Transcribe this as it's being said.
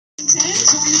Thank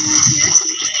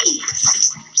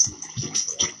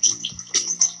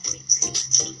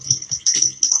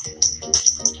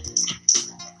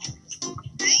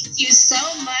you so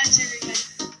much, everybody.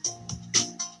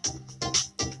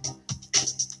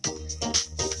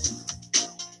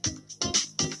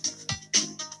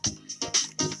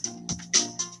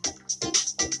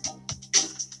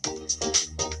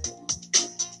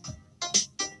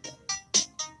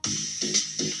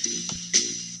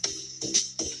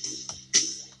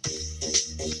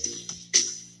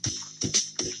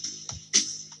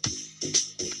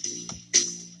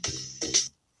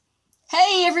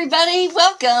 Hey everybody,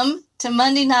 welcome to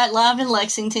Monday Night Live in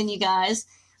Lexington, you guys.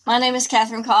 My name is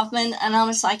Catherine Kaufman, and I'm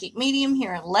a psychic medium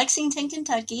here in Lexington,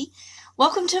 Kentucky.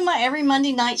 Welcome to my every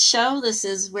Monday night show. This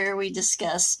is where we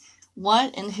discuss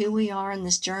what and who we are in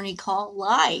this journey called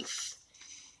life.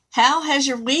 How has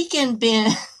your weekend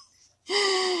been?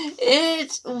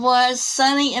 It was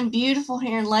sunny and beautiful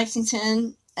here in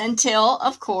Lexington until,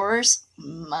 of course,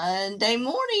 Monday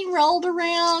morning rolled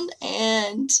around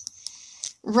and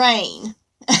rain.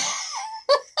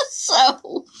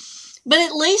 But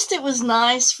at least it was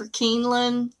nice for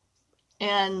Keeneland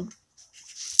and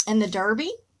the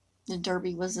Derby. The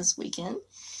Derby was this weekend.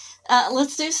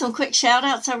 Let's do some quick shout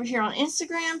outs over here on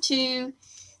Instagram to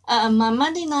my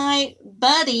Monday night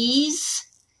buddies,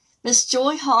 Miss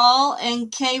Joy Hall and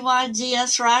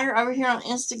KYGS Ryder over here on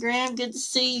Instagram. Good to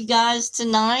see you guys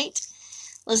tonight.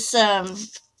 Let's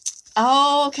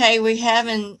okay, we're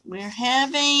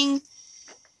having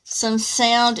some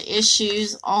sound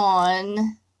issues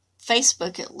on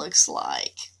Facebook, it looks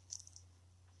like.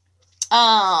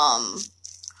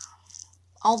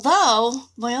 Although,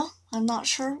 well, I'm not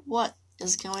sure what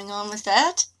is going on with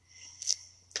that.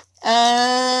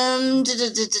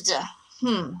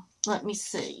 Let me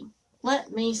see.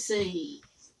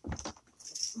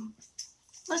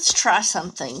 Let's try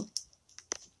something.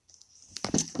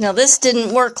 Now, this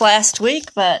didn't work last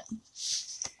week, but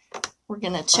we're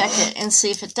going to check it and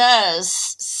see if it does.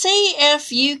 See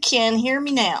if you can hear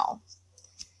me now.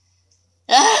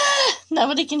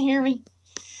 Nobody can hear me.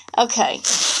 Okay,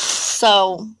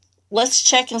 so let's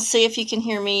check and see if you can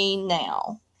hear me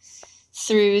now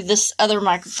through this other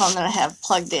microphone that I have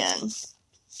plugged in.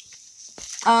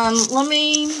 Now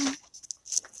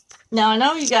I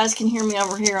know you guys can hear me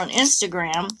over here on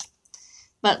Instagram,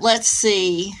 but let's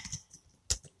see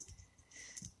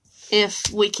if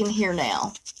we can hear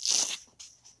now.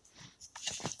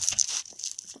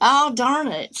 Oh, darn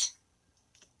it.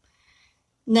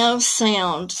 No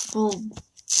sound. Well,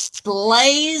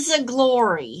 blaze of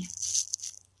glory.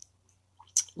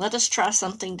 Let us try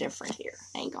something different here.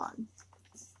 Hang on.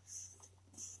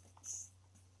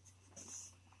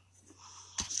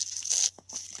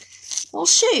 Well,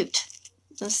 shoot.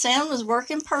 The sound was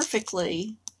working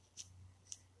perfectly.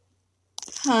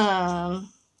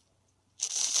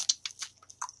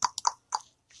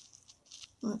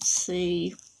 Let's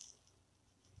see.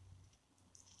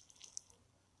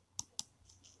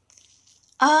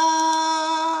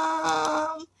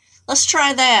 Let's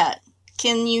try that.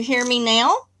 Can you hear me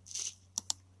now?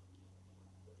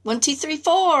 1, 2, 3,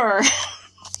 4.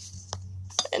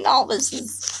 And all this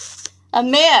is a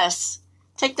mess.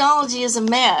 Technology is a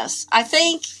mess. I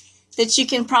think that you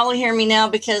can probably hear me now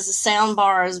because the sound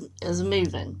bar is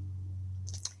moving.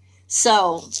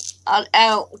 So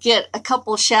I'll get a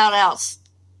couple of shout outs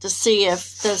to see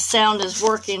if the sound is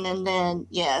working, and then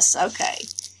yes, okay.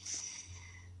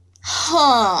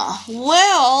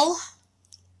 Well,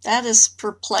 that is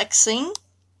perplexing.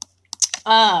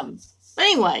 But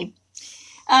anyway,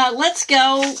 let's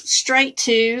go straight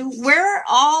to where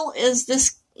all is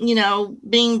this,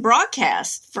 being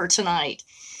broadcast for tonight.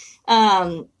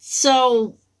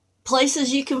 So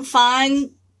places you can find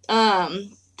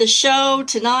the show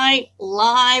tonight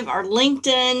live are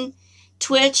LinkedIn,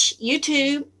 Twitch,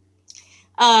 YouTube,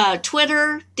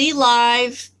 Twitter,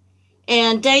 DLive,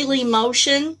 and Daily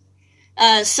Motion.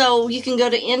 So you can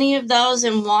go to any of those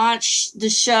and watch the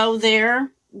show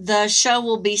there. The show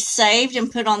will be saved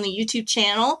and put on the YouTube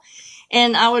channel.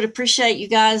 And I would appreciate you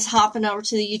guys hopping over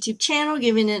to the YouTube channel,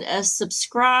 giving it a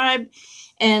subscribe,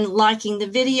 and liking the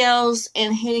videos,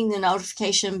 and hitting the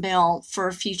notification bell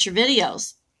for future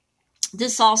videos.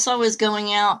 This also is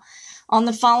going out on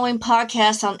the following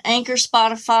podcasts on Anchor,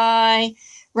 Spotify,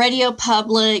 Radio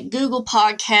Public, Google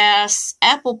Podcasts,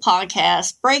 Apple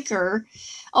Podcasts, Breaker,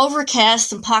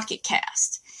 Overcast, and Pocket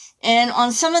Cast. And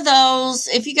on some of those,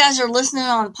 if you guys are listening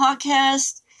on the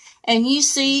podcast and you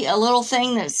see a little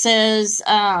thing that says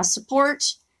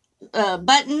support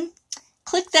button,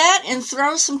 click that and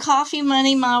throw some coffee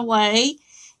money my way.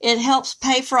 it helps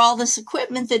pay for all this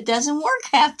equipment that doesn't work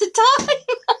half the time.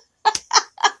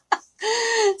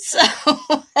 So,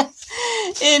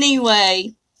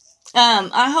 anyway,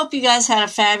 I hope you guys had a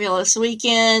fabulous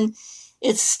weekend.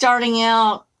 It's starting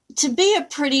out to be a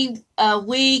pretty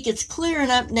week. It's clearing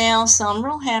up now, so I'm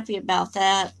real happy about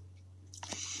that.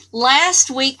 Last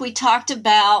week, we talked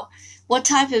about what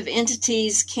type of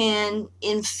entities can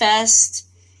infest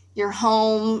your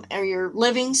home or your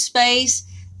living space.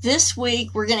 This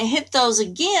week, we're going to hit those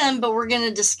again, but we're going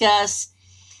to discuss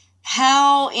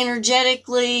how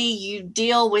energetically you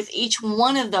deal with each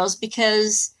one of those,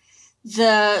 because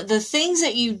the things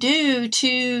that you do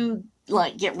to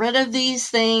like get rid of these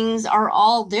things are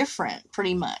all different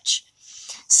pretty much.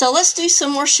 So let's do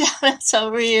some more shout outs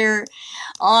over here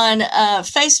on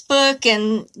Facebook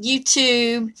and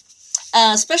YouTube.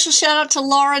 Special shout out to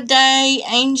Laura Day,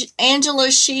 Angela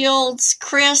Shields,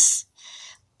 Chris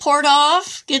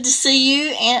Portoff, good to see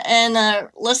you, and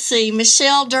let's see,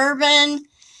 Michelle Durbin,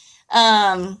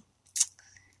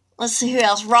 let's see who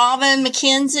else, Robin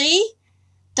McKenzie,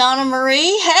 Donna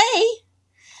Marie, hey,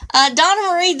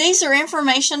 Donna Marie, these are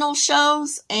informational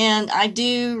shows, and I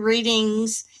do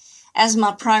readings as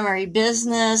my primary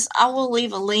business. I will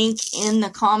leave a link in the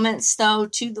comments, though,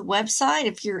 to the website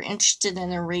if you're interested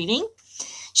in a reading.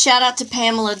 Shout out to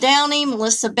Pamela Downey,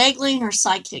 Melissa Begley, and her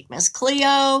sidekick, Miss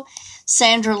Cleo,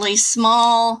 Sandra Lee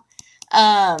Small.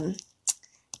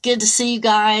 Good to see you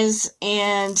guys,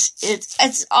 and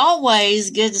it's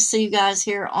always good to see you guys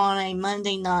here on a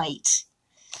Monday night.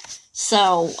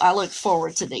 So I look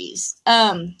forward to these.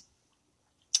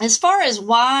 As far as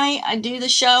why I do the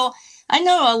show, I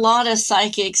know a lot of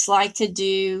psychics like to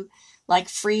do like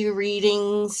free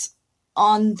readings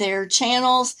on their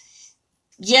channels.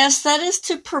 Yes, that is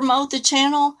to promote the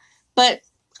channel, but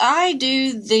I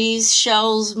do these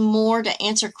shows more to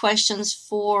answer questions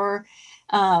for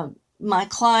my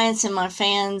clients and my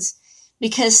fans,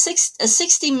 because a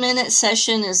 60-minute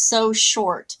session is so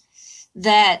short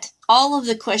that all of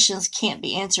the questions can't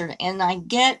be answered, and I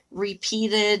get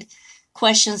repeated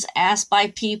questions asked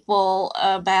by people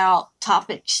about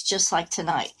topics just like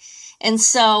tonight. And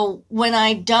so when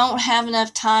I don't have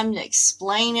enough time to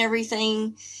explain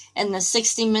everything and the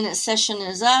 60-minute session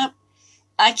is up,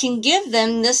 I can give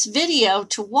them this video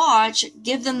to watch,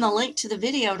 give them the link to the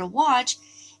video to watch,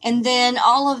 and then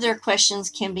all of their questions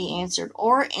can be answered.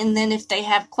 And then if they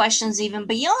have questions even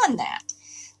beyond that,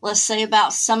 let's say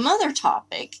about some other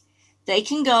topic, they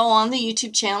can go on the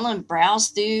YouTube channel and browse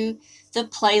through the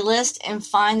playlist and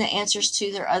find the answers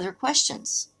to their other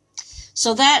questions.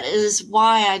 So that is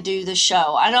why I do the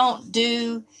show. I don't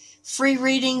do free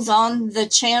readings on the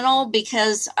channel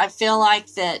because I feel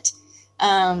like that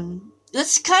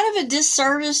that's kind of a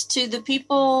disservice to the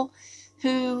people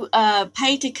who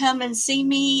pay to come and see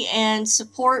me and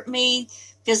support me,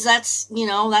 because that's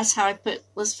how I put,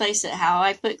 let's face it, how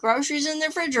I put groceries in the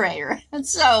refrigerator. And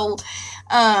so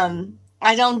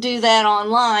I don't do that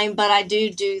online, but I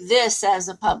do this as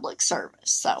a public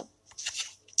service. So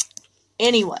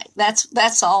anyway,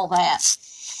 that's all that.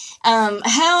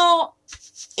 How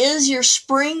is your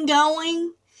spring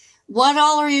going? What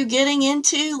all are you getting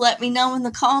into? Let me know in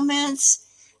the comments.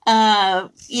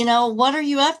 What are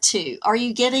you up to? Are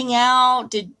you getting out?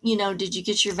 Did you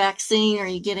get your vaccine? Are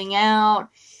you getting out?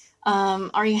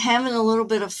 Are you having a little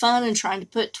bit of fun and trying to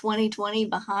put 2020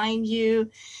 behind you?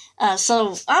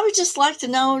 So I would just like to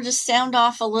know, just sound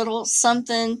off a little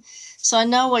something so I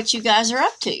know what you guys are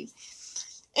up to.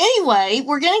 Anyway,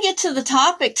 we're going to get to the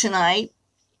topic tonight.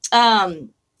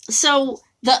 So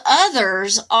the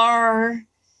others are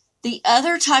the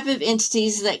other type of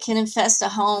entities that can infest a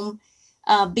home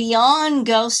beyond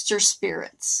ghosts or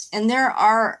spirits. And there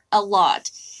are a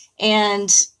lot.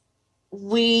 And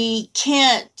we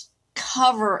can't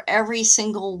cover every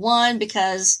single one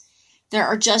because there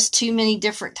are just too many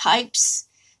different types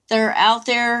that are out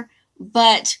there.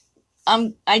 But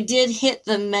I did hit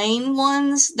the main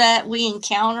ones that we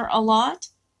encounter a lot.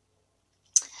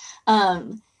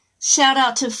 Shout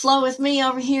out to Flow With Me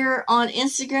over here on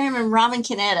Instagram and Robin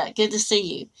Canetta. Good to see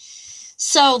you.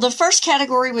 So the first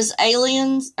category was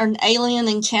aliens or alien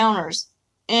encounters.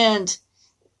 And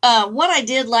what I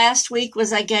did last week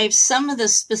was I gave some of the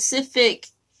specific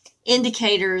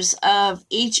indicators of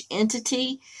each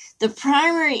entity. The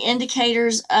primary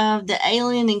indicators of the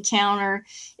alien encounter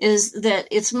is that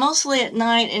it's mostly at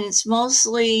night, and it's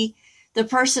mostly the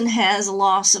person has a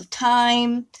loss of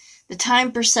time. The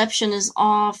time perception is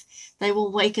off. They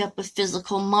will wake up with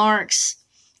physical marks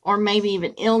or maybe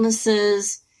even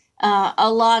illnesses.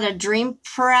 A lot of dream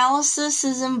paralysis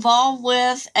is involved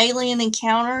with alien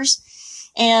encounters.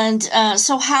 And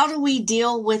so how do we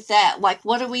deal with that? Like,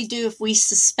 what do we do if we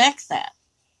suspect that?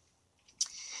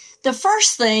 The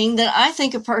first thing that I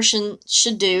think a person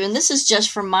should do, and this is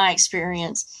just from my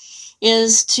experience,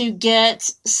 is to get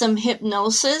some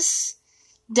hypnosis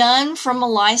done from a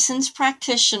licensed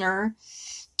practitioner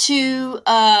to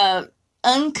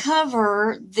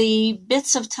uncover the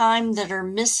bits of time that are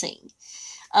missing.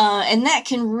 And that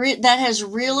that has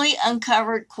really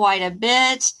uncovered quite a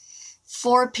bit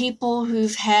for people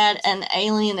who've had an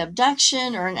alien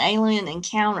abduction or an alien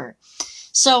encounter.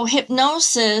 So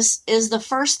hypnosis is the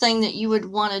first thing that you would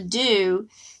want to do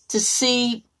to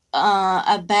see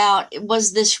about,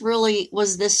 was this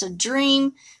a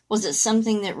dream? Was it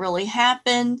something that really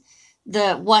happened?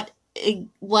 What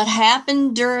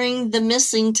happened during the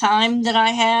missing time that I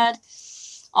had?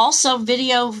 Also,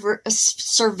 video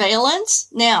surveillance.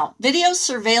 Now, video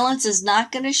surveillance is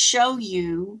not going to show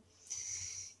you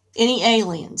any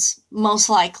aliens, most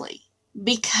likely,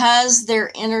 because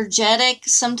they're energetic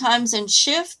sometimes and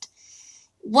shift.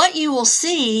 What you will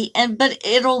see, but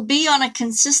it'll be on a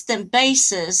consistent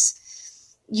basis,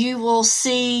 you will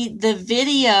see the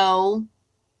video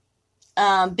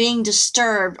being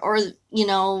disturbed, or,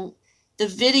 the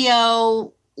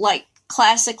video, like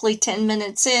classically 10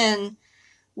 minutes in,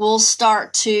 will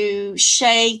start to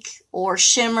shake or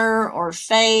shimmer or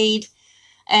fade.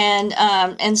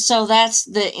 And so that's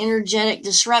the energetic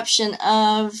disruption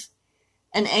of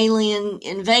an alien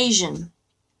invasion.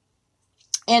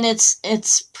 And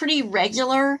it's pretty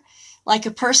regular. Like,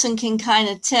 a person can kind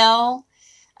of tell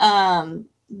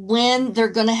when they're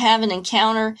going to have an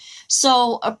encounter.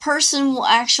 So a person will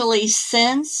actually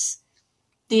sense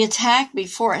the attack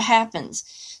before it happens.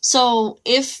 So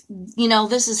if,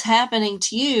 this is happening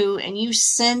to you and you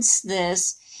sense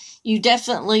this, you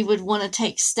definitely would want to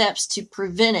take steps to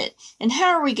prevent it. And how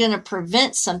are we going to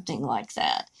prevent something like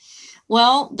that?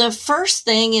 Well, the first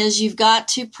thing is you've got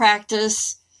to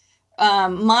practice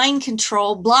mind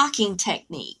control blocking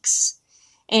techniques.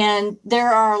 And there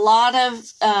are a lot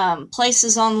of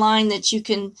places online that you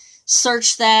can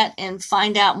search that and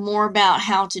find out more about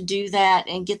how to do that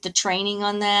and get the training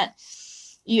on that.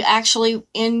 You actually,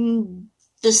 in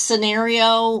the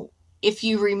scenario, if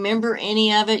you remember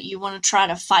any of it, you want to try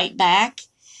to fight back.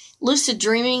 Lucid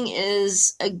dreaming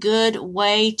is a good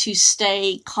way to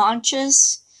stay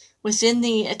conscious within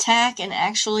the attack and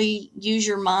actually use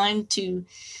your mind to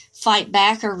fight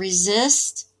back or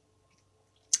resist.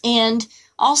 And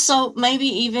also maybe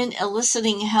even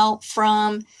eliciting help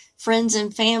from friends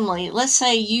and family. Let's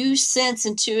say you sense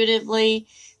intuitively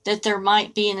that there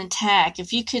might be an attack.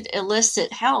 If you could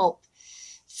elicit help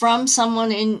from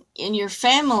someone in your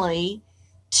family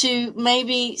to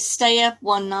maybe stay up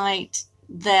one night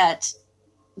that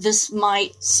this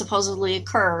might supposedly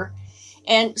occur,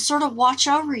 and sort of watch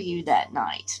over you that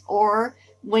night. Or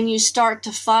when you start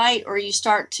to fight or you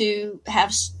start to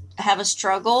have a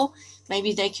struggle,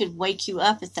 maybe they could wake you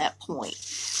up at that point.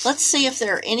 Let's see if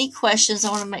there are any questions. I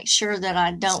want to make sure that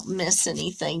I don't miss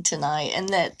anything tonight, and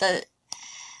that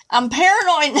I'm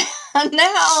paranoid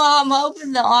now. I'm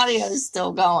hoping the audio is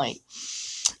still going.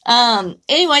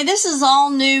 Anyway, this is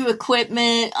all new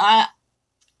equipment. I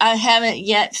haven't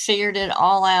yet figured it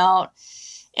all out,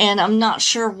 and I'm not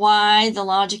sure why the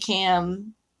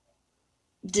Logicam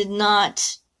did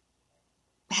not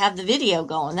have the video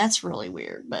going. That's really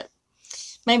weird, but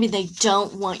maybe they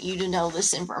don't want you to know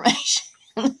this information.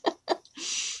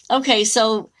 Okay,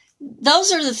 so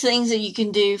those are the things that you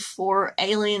can do for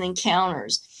alien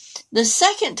encounters. The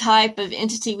second type of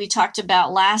entity we talked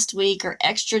about last week are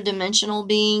extra-dimensional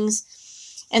beings.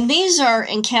 And these are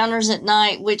encounters at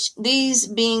night, which these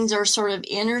beings are sort of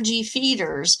energy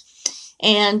feeders.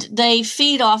 And they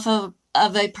feed off of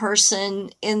a person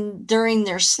during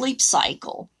their sleep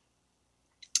cycle.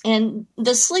 And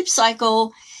the sleep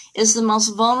cycle is the most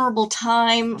vulnerable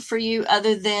time for you,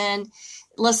 other than,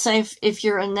 let's say, if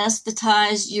you're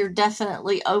anesthetized, you're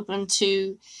definitely open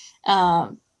to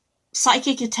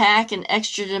psychic attack and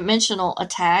extra-dimensional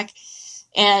attack.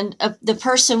 And the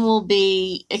person will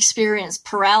experience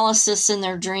paralysis in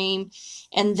their dream,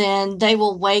 and then they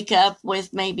will wake up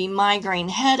with maybe migraine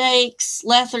headaches,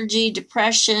 lethargy,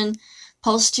 depression,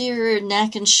 posterior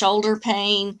neck and shoulder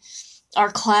pain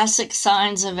are classic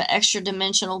signs of an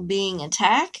extra-dimensional being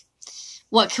attack.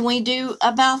 What can we do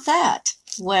about that?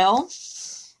 Well,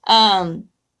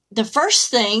 the first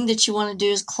thing that you want to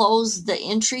do is close the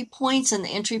entry points, and the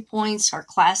entry points are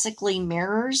classically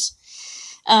mirrors.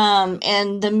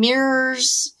 And the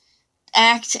mirrors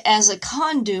act as a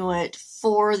conduit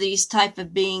for these type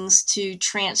of beings to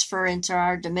transfer into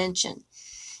our dimension.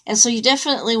 And so you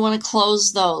definitely want to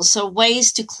close those. So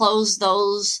ways to close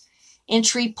those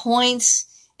entry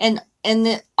points, and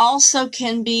it also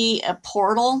can be a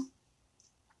portal.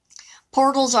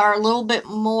 Portals are a little bit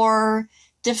more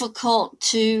difficult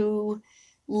to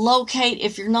locate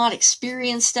if you're not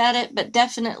experienced at it, but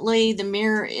definitely the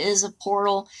mirror is a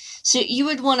portal. So you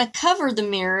would want to cover the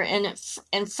mirror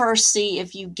and first see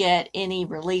if you get any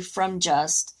relief from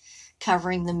just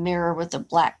covering the mirror with a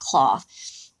black cloth.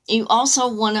 You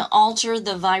also want to alter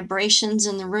the vibrations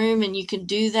in the room, and you can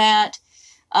do that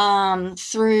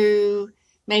through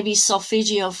maybe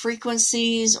solfeggio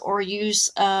frequencies or use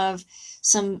of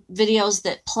some videos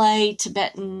that play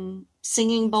Tibetan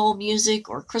singing bowl music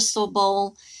or crystal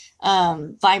bowl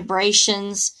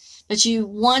vibrations. But you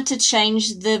want to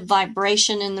change the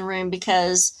vibration in the room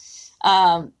because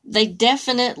they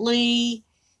definitely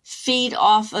feed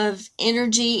off of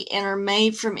energy and are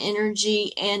made from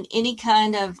energy, and any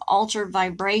kind of altered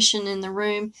vibration in the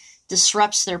room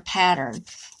disrupts their pattern,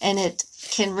 and it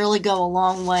can really go a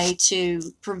long way to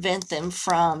prevent them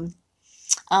from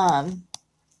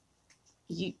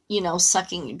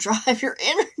sucking dry of your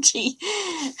energy.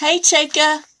 Hey,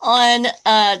 Cheka on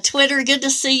Twitter, good to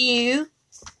see you.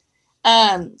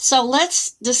 So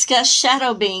let's discuss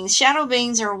shadow beings. Shadow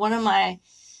beings are one of my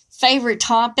favorite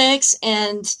topics,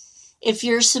 and if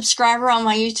you're a subscriber on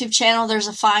my YouTube channel, there's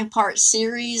a 5-part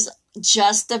series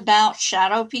just about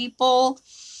shadow people,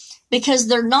 because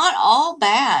they're not all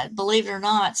bad, believe it or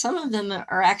not. Some of them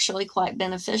are actually quite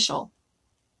beneficial.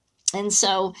 And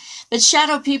so, but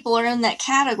shadow people are in that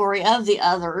category of the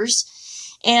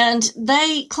others, and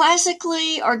they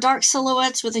classically are dark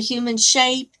silhouettes with a human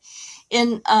shape.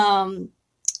 In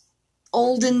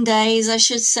olden days, I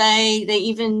should say, they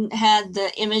even had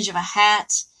the image of a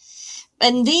hat.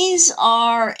 And these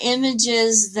are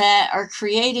images that are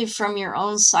created from your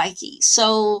own psyche.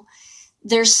 So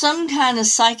there's some kind of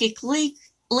psychic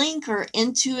link or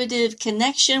intuitive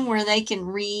connection where they can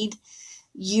read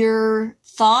your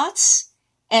thoughts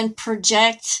and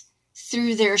project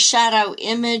through their shadow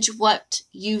image what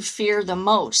you fear the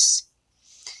most.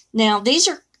 Now, these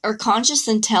are conscious,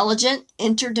 intelligent,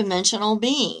 interdimensional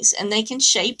beings, and they can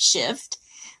shape shift,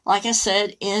 like I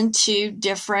said, into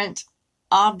different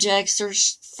objects or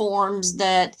forms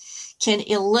that can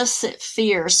elicit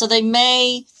fear. So they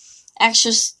may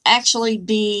actually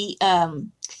be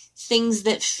things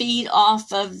that feed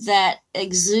off of that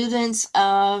exudance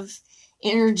of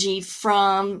energy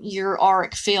from your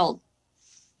auric field.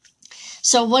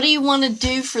 So what do you want to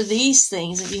do for these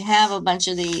things if you have a bunch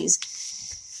of these?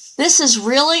 This is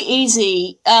really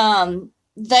easy.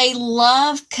 They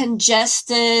love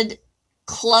congested,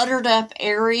 cluttered up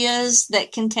areas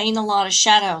that contain a lot of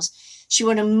shadows. So you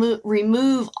want to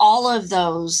remove all of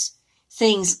those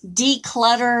things,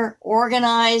 declutter,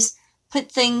 organize,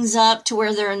 put things up to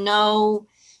where there are no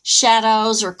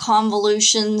shadows or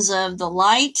convolutions of the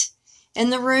light in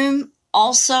the room.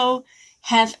 Also,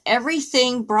 have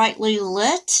everything brightly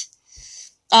lit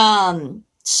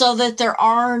so that there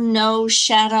are no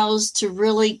shadows to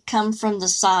really come from the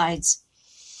sides.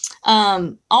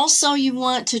 Also, you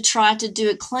want to try to do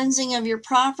a cleansing of your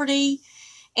property,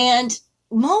 and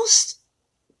most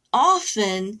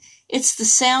often it's the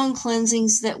sound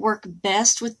cleansings that work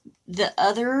best with the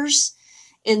others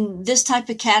in this type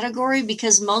of category,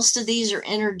 because most of these are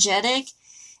energetic,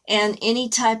 and any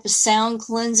type of sound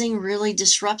cleansing really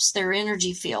disrupts their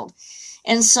energy field.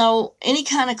 And so any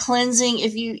kind of cleansing,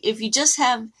 if you just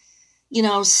have,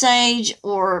 sage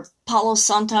or Palo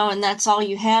Santo and that's all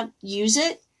you have, use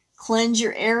it. Cleanse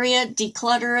your area,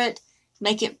 declutter it,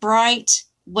 make it bright,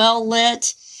 well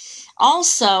lit.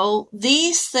 Also,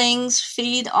 these things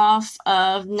feed off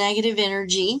of negative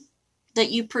energy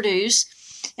that you produce,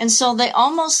 and so they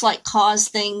almost like cause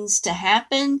things to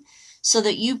happen so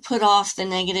that you put off the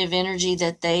negative energy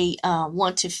that they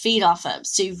want to feed off of.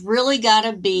 So you've really got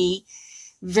to be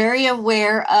very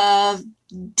aware of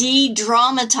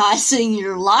de-dramatizing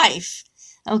your life,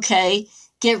 okay?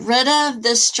 Get rid of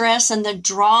the stress and the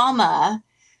drama,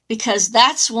 because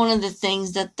that's one of the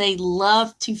things that they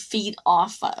love to feed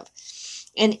off of.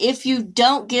 And if you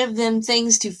don't give them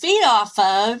things to feed off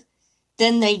of,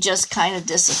 then they just kind of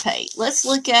dissipate. Let's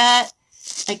look at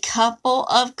a couple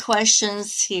of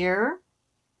questions here.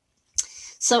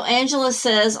 So Angela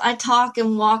says, I talk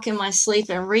and walk in my sleep,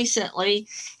 and recently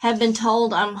have been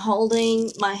told I'm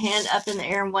holding my hand up in the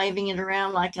air and waving it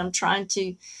around like I'm trying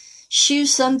to shoo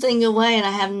something away, and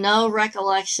I have no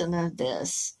recollection of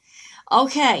this.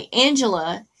 Okay,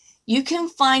 Angela, you can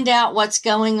find out what's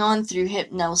going on through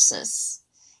hypnosis.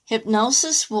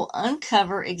 Hypnosis will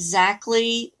uncover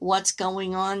exactly what's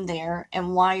going on there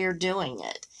and why you're doing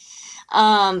it.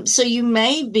 So you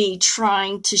may be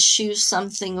trying to shoo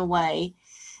something away.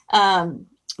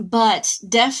 But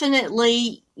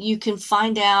definitely you can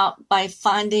find out by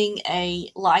finding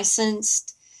a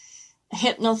licensed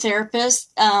hypnotherapist.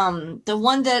 The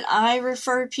one that I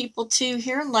refer people to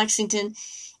here in Lexington,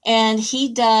 and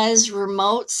he does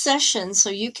remote sessions, so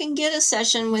you can get a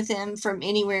session with him from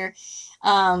anywhere.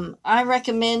 I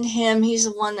recommend him. He's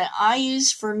the one that I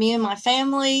use for me and my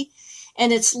family,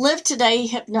 and it's Live Today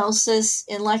Hypnosis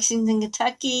in Lexington,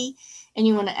 Kentucky, and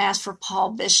you want to ask for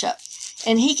Paul Bishop.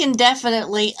 And he can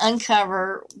definitely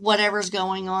uncover whatever's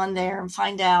going on there and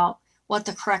find out what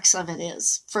the crux of it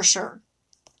is, for sure.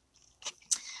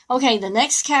 Okay, the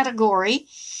next category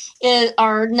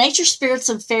are nature spirits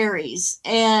and fairies,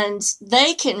 and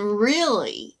they can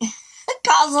really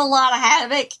cause a lot of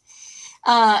havoc,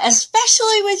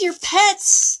 especially with your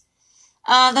pets.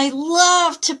 They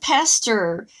love to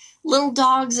pester little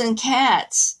dogs and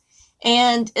cats.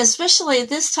 And especially at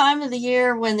this time of the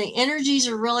year when the energies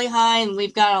are really high and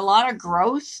we've got a lot of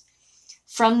growth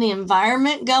from the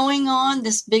environment going on,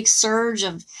 this big surge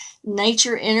of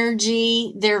nature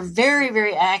energy, they're very,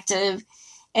 very active.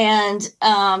 And,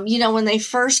 when they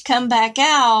first come back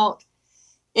out,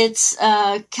 it's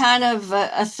kind of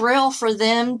a thrill for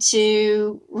them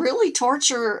to really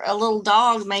torture a little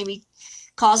dog, maybe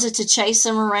cause it to chase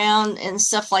them around and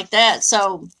stuff like that.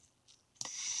 So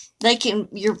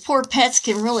your poor pets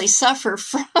can really suffer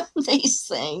from these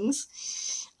things.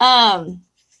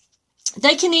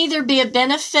 They can either be a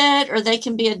benefit or they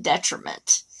can be a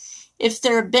detriment. If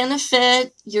they're a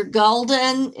benefit, you're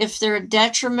golden. If they're a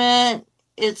detriment,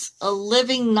 it's a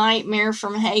living nightmare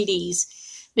from Hades.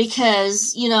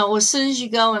 Because, as soon as you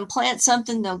go and plant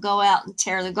something, they'll go out and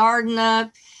tear the garden up.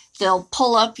 They'll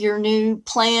pull up your new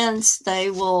plants.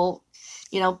 They will,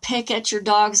 pick at your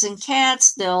dogs and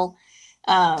cats. They'll,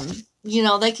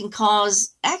 they can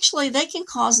cause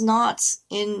knots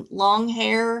in long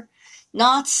hair.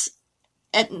 Knots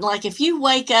like if you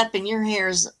wake up and your hair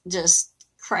is just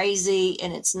crazy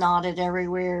and it's knotted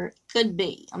everywhere, could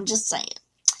be. I'm just saying.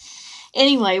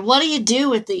 Anyway, what do you do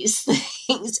with these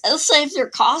things? Let's say if they're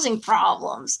causing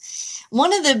problems.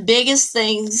 One of the biggest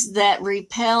things that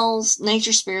repels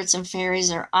nature spirits and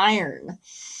fairies are iron.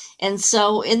 And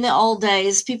so in the old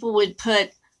days, people would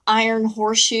put iron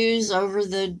horseshoes over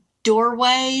the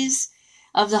doorways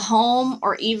of the home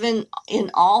or even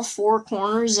in all four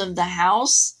corners of the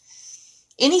house.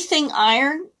 Anything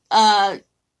iron,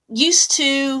 used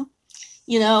to,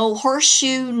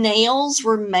 horseshoe nails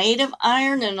were made of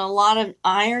iron and a lot of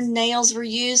iron nails were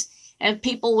used, and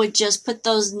people would just put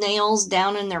those nails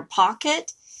down in their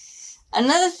pocket.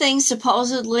 Another thing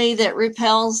supposedly that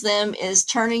repels them is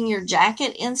turning your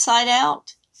jacket inside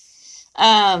out.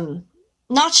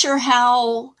 Not sure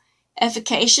how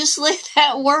efficaciously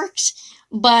that works,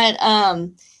 but,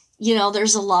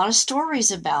 there's a lot of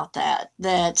stories about that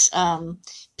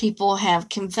people have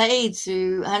conveyed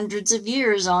through hundreds of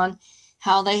years on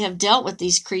how they have dealt with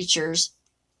these creatures.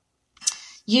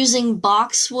 Using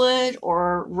boxwood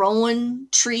or rowan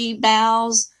tree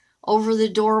boughs over the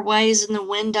doorways and the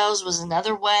windows was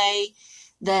another way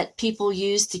that people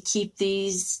used to keep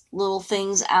these little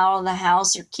things out of the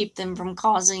house or keep them from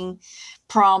causing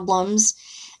problems.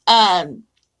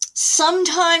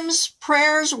 Sometimes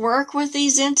prayers work with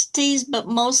these entities, but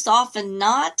most often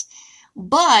not.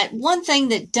 But one thing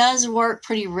that does work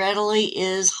pretty readily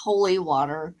is holy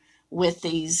water with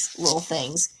these little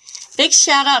things. Big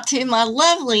shout out to my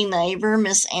lovely neighbor,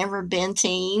 Miss Amber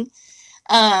Bentine.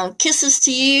 Kisses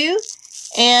to you,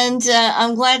 and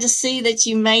I'm glad to see that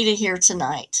you made it here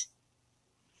tonight.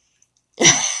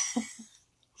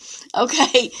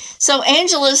 Okay, so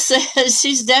Angela says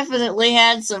she's definitely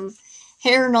had some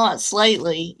hair knots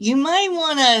lately. You may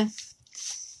want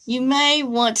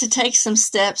to take some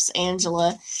steps,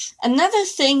 Angela. Another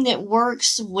thing that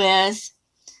works with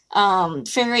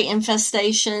fairy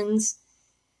infestations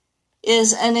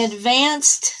is an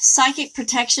advanced psychic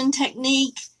protection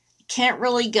technique. Can't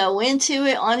really go into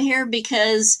it on here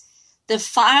because the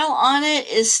file on it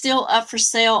is still up for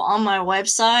sale on my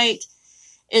website.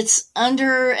 It's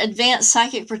under advanced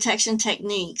psychic protection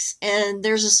techniques, and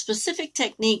there's a specific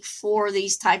technique for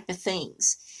these type of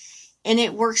things, and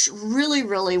it works really,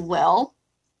 really well.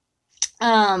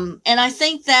 And I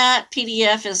think that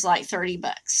PDF is like $30.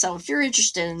 So if you're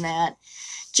interested in that,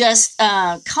 just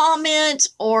comment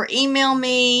or email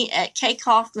me at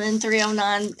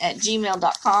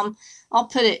kkaufman309@gmail.com. I'll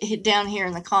put it down here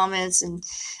in the comments, and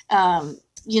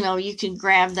you can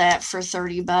grab that for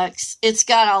 $30. It's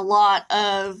got a lot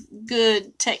of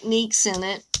good techniques in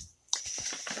it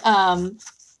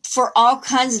for all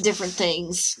kinds of different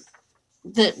things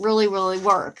that really, really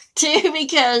work too,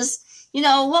 because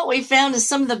what we found is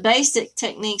some of the basic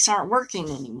techniques aren't working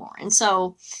anymore. And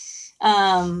so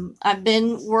I've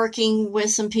been working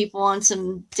with some people on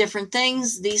some different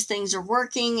things. These things are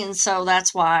working, and so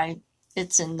that's why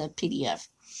it's in the PDF.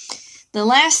 The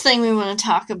last thing we want to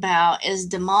talk about is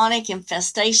demonic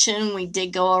infestation. We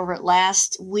did go over it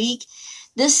last week.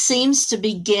 This seems to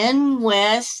begin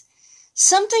with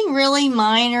something really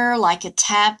minor, like a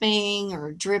tapping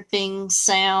or dripping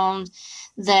sound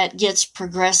that gets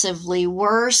progressively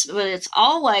worse, but it's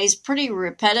always pretty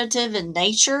repetitive in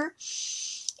nature.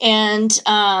 And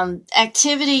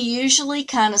activity usually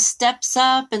kind of steps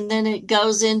up, and then it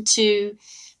goes into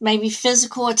maybe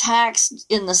physical attacks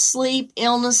in the sleep,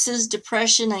 illnesses,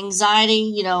 depression,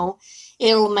 anxiety.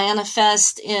 It'll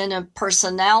manifest in a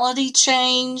personality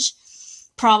change,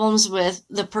 problems with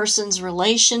the person's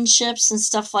relationships and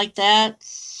stuff like that.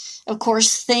 Of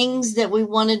course, things that we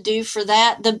want to do for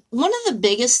that. One of the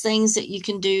biggest things that you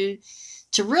can do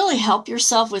to really help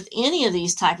yourself with any of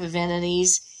these type of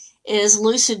entities is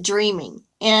lucid dreaming.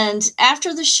 And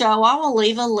after the show, I will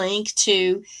leave a link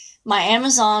to my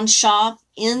Amazon shop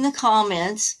in the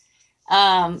comments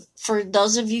for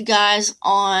those of you guys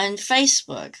on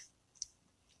Facebook.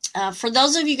 For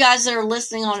those of you guys that are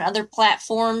listening on other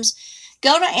platforms,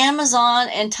 go to Amazon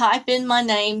and type in my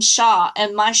name, shop,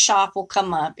 and my shop will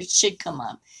come up. It should come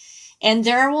up. And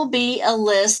there will be a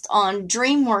list on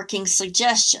dream working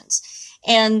suggestions.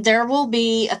 And there will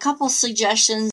be a couple suggestions